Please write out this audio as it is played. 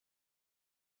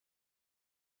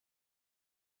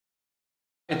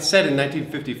It's set in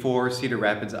 1954, Cedar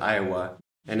Rapids, Iowa,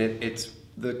 and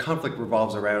the conflict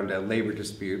revolves around a labor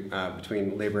dispute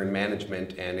between labor and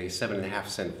management and a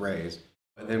 7.5-cent raise.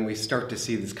 And then we start to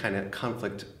see this kind of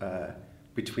conflict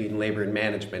between labor and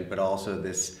management, but also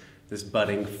this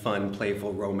budding, fun,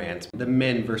 playful romance. The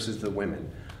men versus the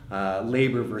women,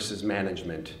 labor versus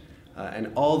management, and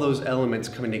all those elements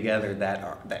coming together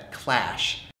that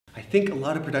clash. I think a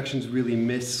lot of productions really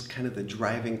miss kind of the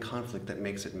driving conflict that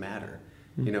makes it matter.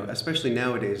 You know, especially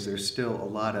nowadays, there's still a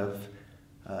lot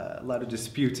of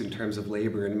disputes in terms of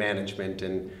labor and management,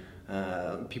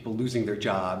 and people losing their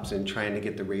jobs and trying to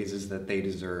get the raises that they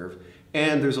deserve.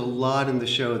 And there's a lot in the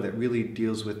show that really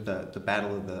deals with the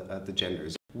battle of the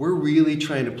genders. We're really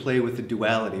trying to play with the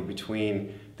duality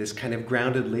between this kind of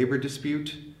grounded labor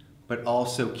dispute, but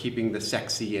also keeping the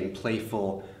sexy and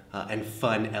playful and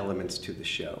fun elements to the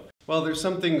show. Well, there's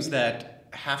some things that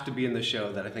have to be in the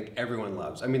show that I think everyone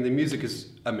loves. I mean, the music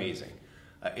is amazing.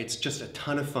 It's just a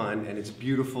ton of fun and it's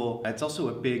beautiful. It's also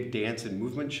a big dance and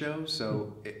movement show,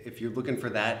 so if you're looking for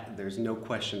that, there's no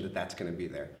question that that's going to be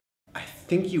there. I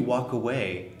think you walk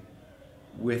away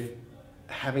with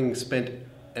having spent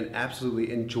an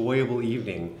absolutely enjoyable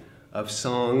evening of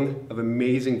song, of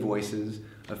amazing voices,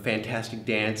 of fantastic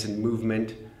dance and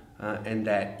movement, and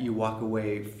that you walk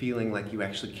away feeling like you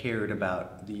actually cared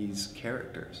about these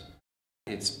characters.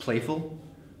 It's playful,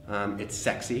 it's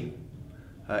sexy,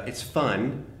 it's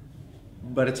fun,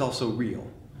 but it's also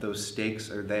real. Those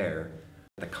stakes are there.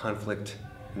 The conflict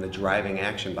and the driving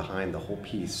action behind the whole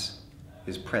piece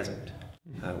is present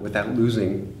without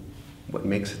losing what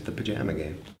makes it the Pajama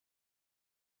Game.